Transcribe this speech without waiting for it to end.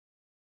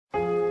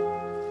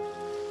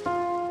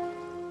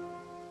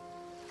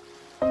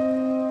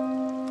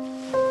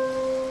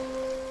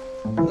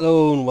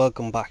Hello and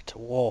welcome back to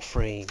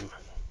Warframe.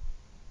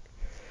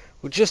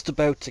 We're just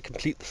about to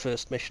complete the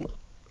first mission.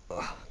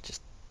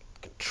 Just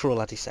control,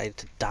 I decided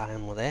to die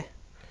on there.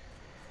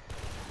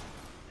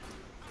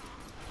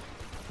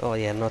 Oh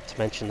yeah, not to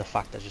mention the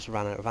fact I just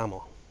ran out of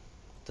ammo.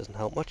 Doesn't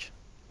help much.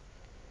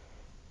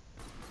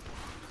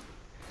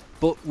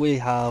 But we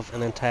have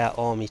an entire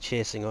army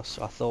chasing us,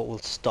 so I thought we'll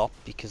stop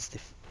because they...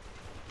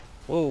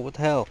 Whoa, what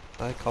the hell?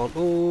 I can't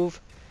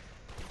move.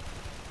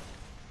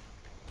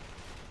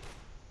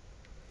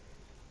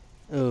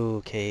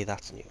 Okay,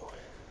 that's new.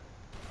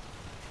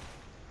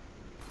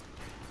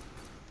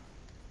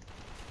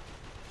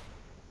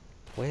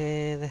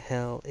 Where the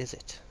hell is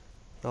it?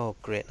 Oh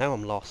great, now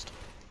I'm lost.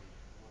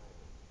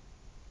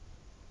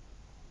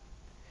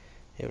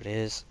 Here it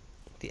is.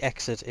 The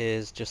exit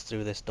is just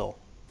through this door.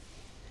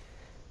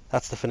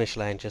 That's the finish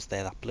line just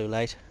there, that blue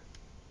light.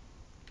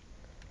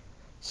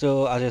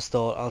 So I just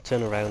thought I'll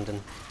turn around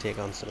and take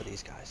on some of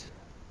these guys.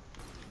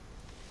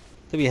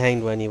 They're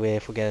behind me anyway.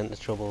 If we get into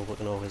trouble we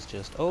can always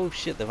just... Oh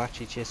shit, they've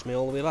actually chased me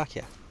all the way back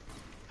here.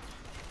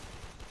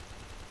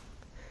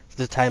 If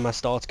the timer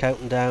starts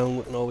counting down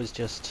we can always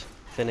just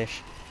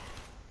finish.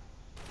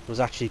 I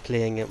was actually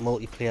playing it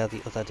multiplayer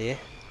the other day.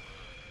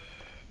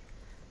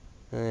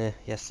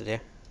 Yesterday.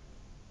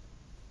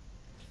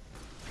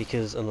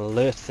 Because an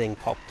alert thing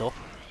popped up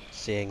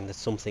saying that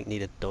something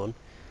needed done.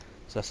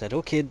 So I said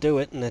okay, do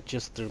it, and it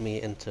just threw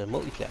me into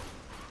multiplayer.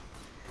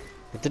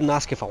 It didn't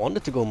ask if I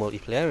wanted to go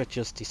multiplayer, it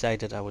just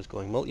decided I was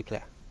going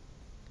multiplayer.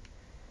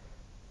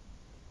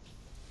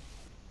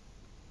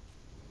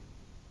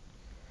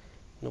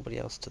 Nobody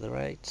else to the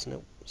right,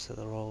 nope, so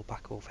they're all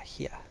back over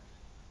here.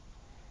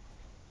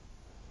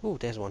 Oh,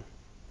 there's one.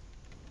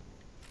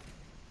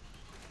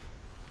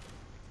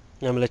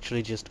 I'm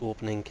literally just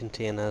opening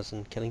containers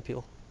and killing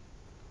people.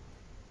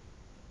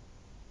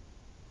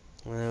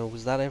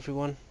 Was that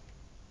everyone?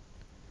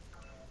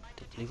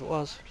 Did believe it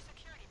was.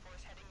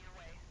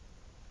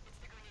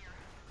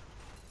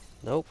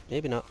 Nope,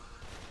 maybe not.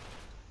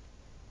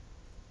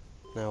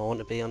 Now I want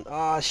to be on...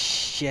 Ah,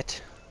 shit!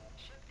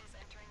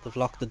 They've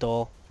locked the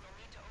door.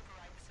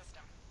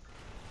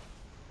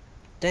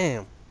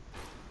 Damn!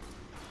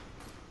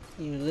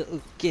 You little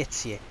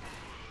gits, you.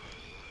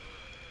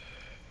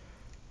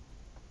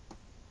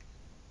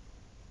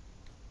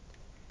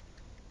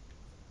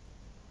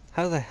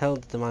 How the hell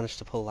did they manage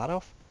to pull that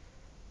off?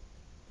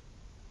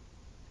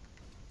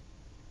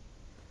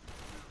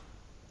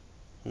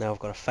 Now I've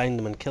got to find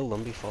them and kill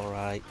them before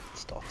I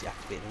start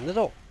deactivating the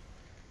door.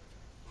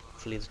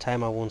 Hopefully the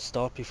timer won't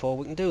start before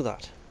we can do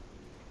that.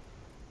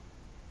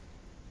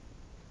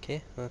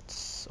 Okay,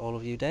 that's all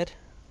of you dead.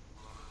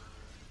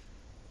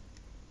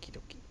 Okie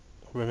dokie.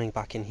 Running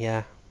back in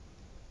here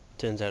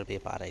turns out to be a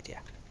bad idea.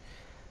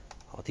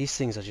 Oh, these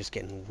things are just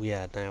getting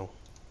weird now.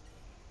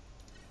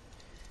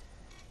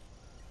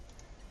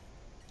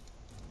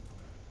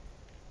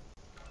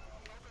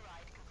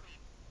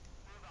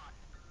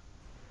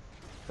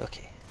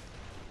 Okay.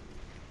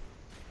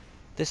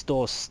 This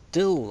door's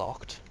still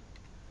locked.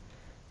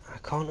 I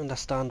can't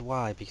understand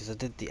why, because I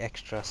did the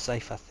extra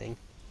cipher thing.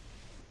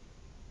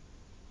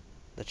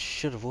 That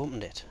should have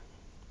opened it,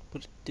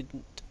 but it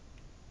didn't.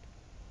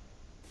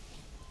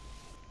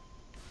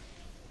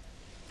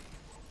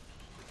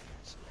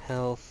 Some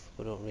health,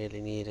 we don't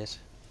really need it.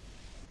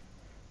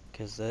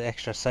 Because the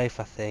extra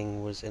cipher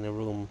thing was in a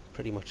room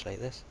pretty much like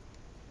this.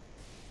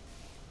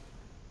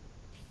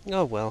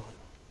 Oh well.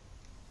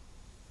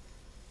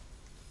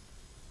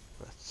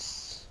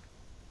 That's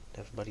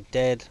everybody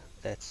dead.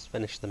 Let's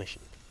finish the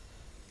mission.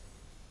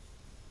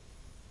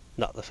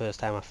 Not the first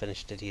time I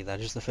finished it either,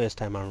 just the first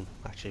time I'm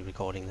actually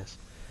recording this.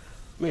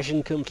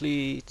 Mission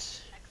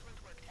complete!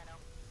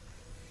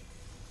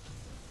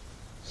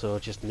 So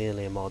just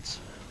melee mods.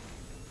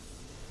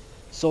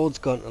 Sword's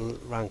gone to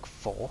rank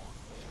 4.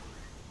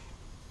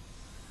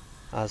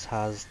 As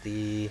has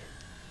the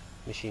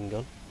machine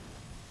gun.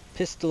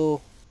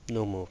 Pistol,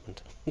 no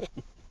movement.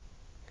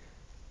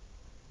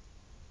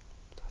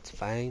 That's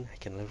fine, I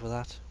can live with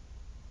that.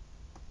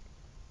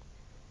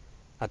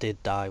 I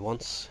did die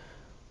once.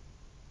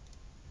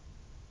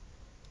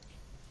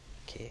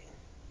 Okay,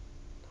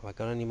 have I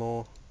got any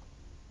more?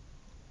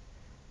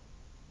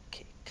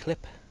 Okay,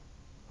 clip,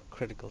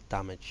 critical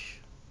damage.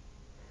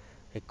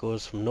 It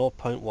goes from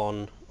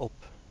 0.1 up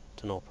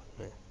to 0.9.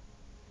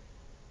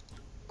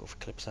 Go for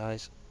clip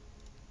size.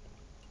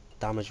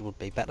 Damage would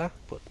be better,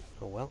 but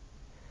oh well.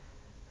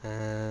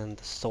 And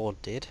the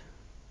sword did.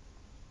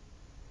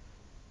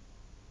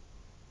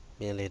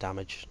 Melee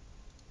damage.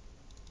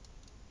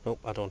 Nope,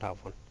 I don't have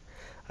one.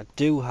 I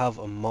do have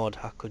a mod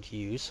I could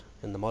use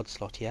in the mod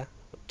slot here.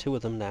 Got 2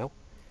 of them now.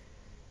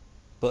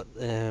 But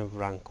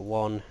rank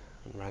 1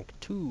 and rank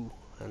 2,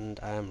 and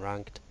I am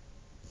ranked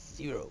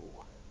 0.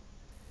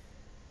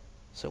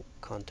 So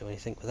can't do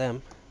anything with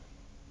them.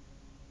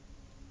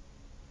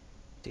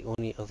 The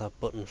only other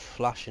button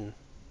flashing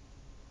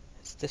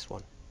is this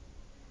one,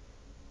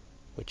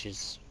 which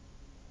is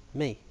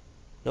me.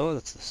 No,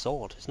 that's the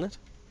sword, isn't it?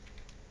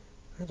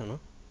 I don't know.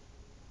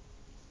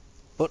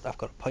 But I've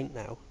got a point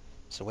now,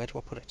 so where do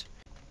I put it?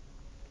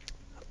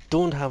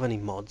 don't have any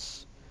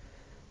mods,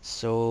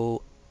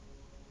 so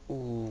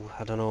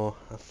I don't know.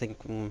 I think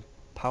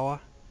power.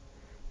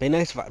 Be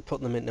nice if I could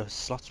put them into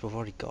slots we've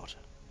already got.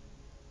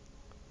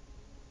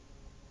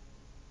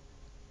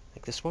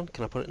 Like this one.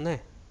 Can I put it in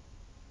there?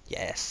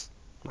 Yes.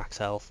 Max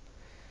health.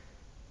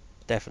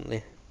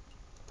 Definitely.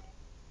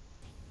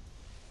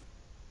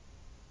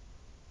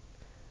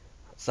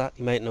 That's that.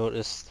 You might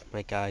notice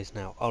my guy's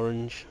now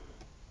orange.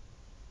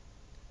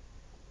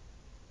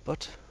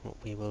 But what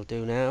we will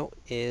do now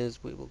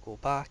is we will go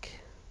back.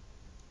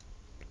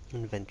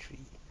 Inventory.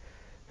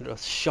 There are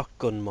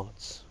shotgun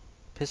mods.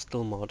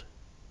 Pistol mod.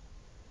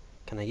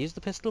 Can I use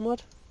the pistol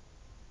mod?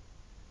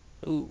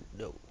 Ooh,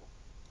 no.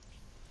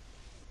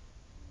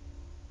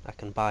 I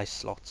can buy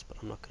slots, but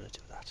I'm not going to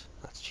do that.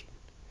 That's cheating.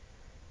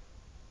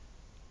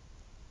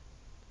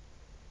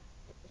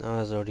 Oh,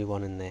 there's already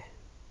one in there.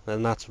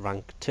 And that's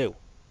rank 2.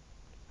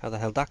 How the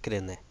hell did that get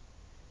in there?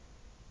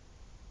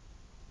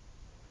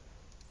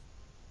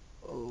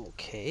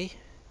 Okay.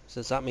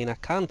 So does that mean I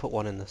can put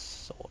one in the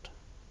sword?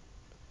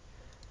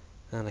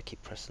 And I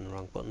keep pressing the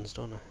wrong buttons,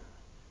 don't I?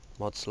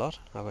 Mod slot.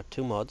 I've got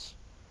 2 mods.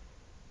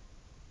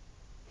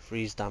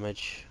 Freeze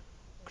damage,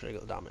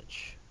 critical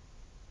damage.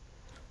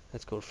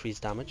 Let's go to freeze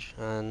damage,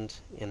 and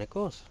in it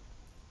goes.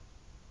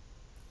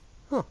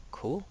 Oh,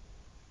 cool.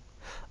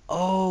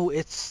 Oh,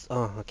 it's...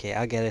 Oh, okay,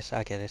 I get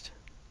it.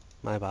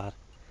 My bad.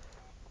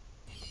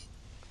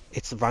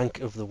 It's the rank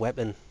of the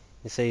weapon.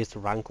 They say it's the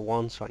rank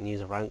 1, so I can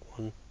use a rank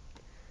 1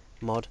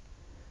 mod.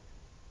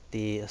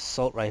 The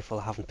assault rifle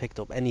I haven't picked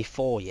up any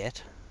 4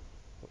 yet,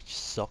 which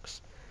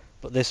sucks.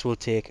 But this will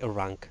take a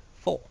rank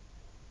 4.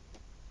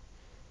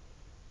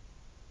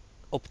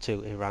 Up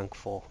to a rank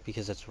 4,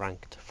 because it's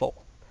ranked 4.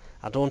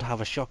 I don't have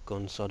a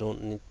shotgun, so I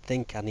don't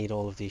think I need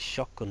all of these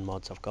shotgun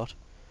mods I've got.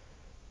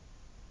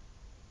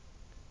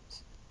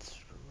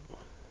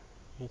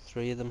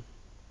 3 of them.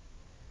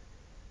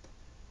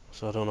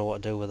 So I don't know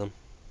what to do with them.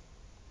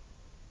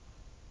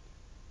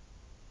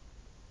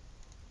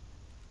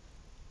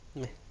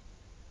 Meh.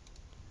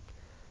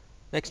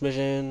 Next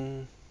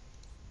mission.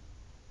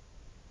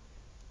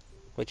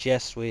 Which,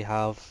 yes, we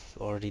have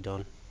already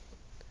done.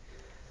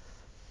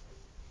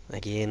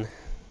 Again.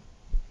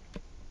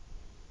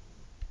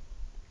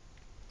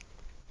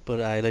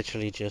 But I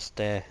literally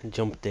just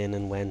jumped in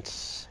and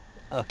went,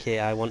 okay,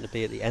 I want to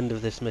be at the end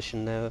of this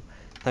mission now.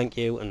 Thank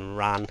you, and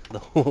ran the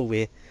whole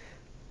way.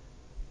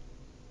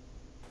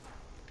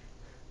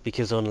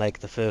 Because unlike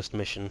the first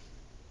mission,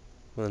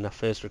 when I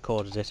first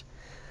recorded it,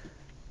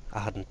 I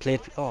hadn't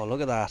played... Oh,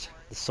 look at that.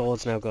 The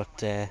sword's now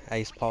got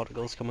ice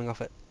particles coming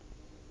off it.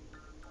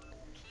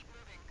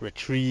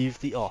 Retrieve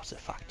the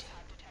artifact.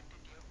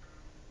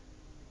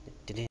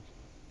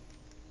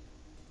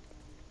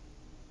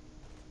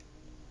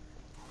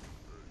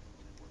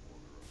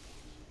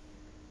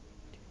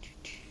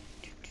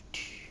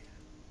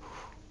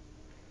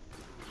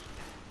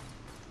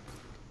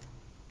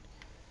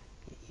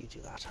 You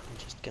do that. I'm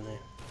just gonna...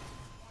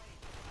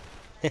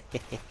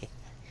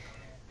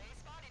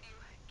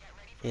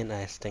 Ain't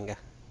I a stinger?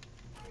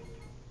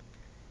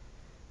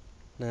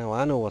 Now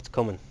I know what's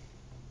coming.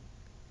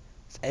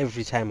 It's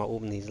every time I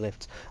open these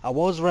lifts. I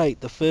was right,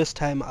 the first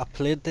time I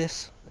played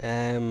this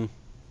is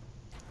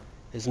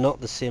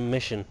not the same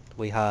mission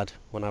we had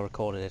when I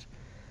recorded it.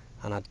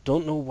 And I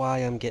don't know why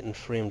I'm getting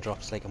frame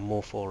drops like a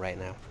mofo right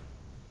now.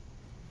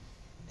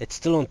 It's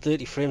still on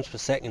 30 frames per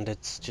second,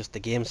 it's just the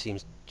game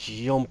seems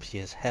jumpy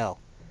as hell.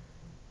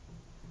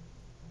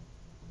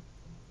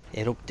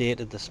 It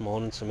updated this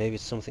morning, so maybe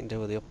it's something to do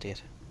with the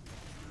update.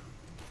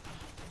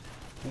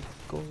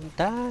 Go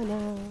die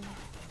now.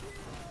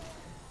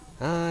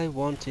 I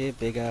want a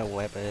bigger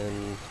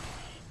weapon,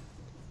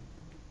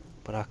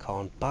 but I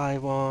can't buy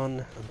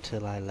one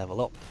until I level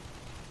up.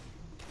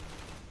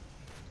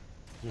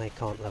 And I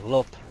can't level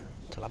up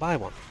until I buy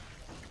one.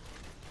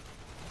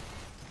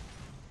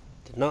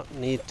 Did not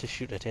need to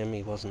shoot at him,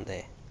 he wasn't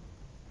there.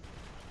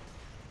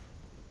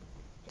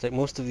 It's like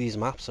most of these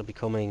maps are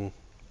becoming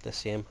the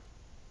same.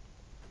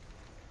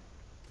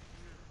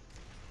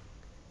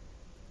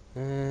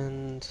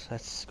 And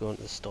let's go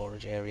into the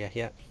storage area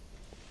here.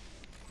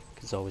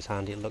 It's always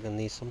handy to look in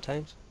these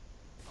sometimes.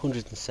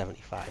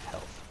 175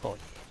 health. Oh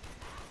yeah.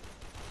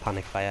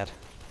 Panic fired.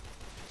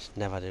 Just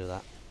never do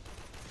that.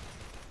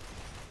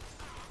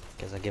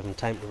 Because I give them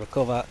time to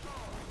recover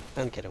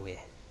and get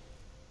away.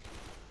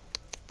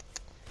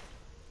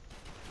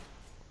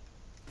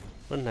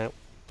 Run now.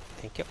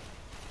 Thank you.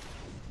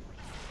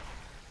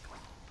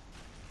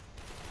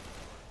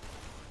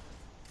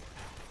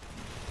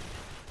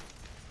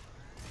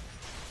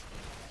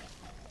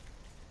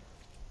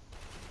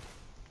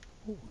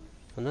 Ooh,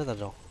 another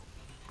door.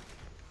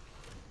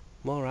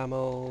 More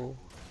ammo.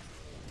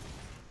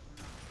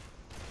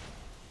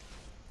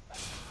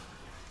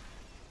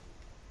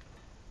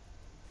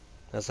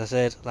 As I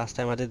said, last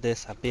time I did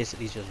this, I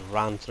basically just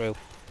ran through.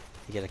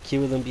 You get a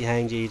queue of them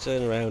behind you, you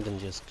turn around and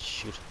just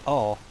shoot.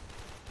 Or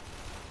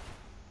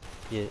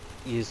you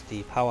use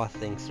the power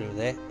thing through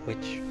there,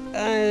 which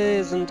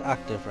isn't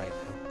active right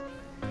now.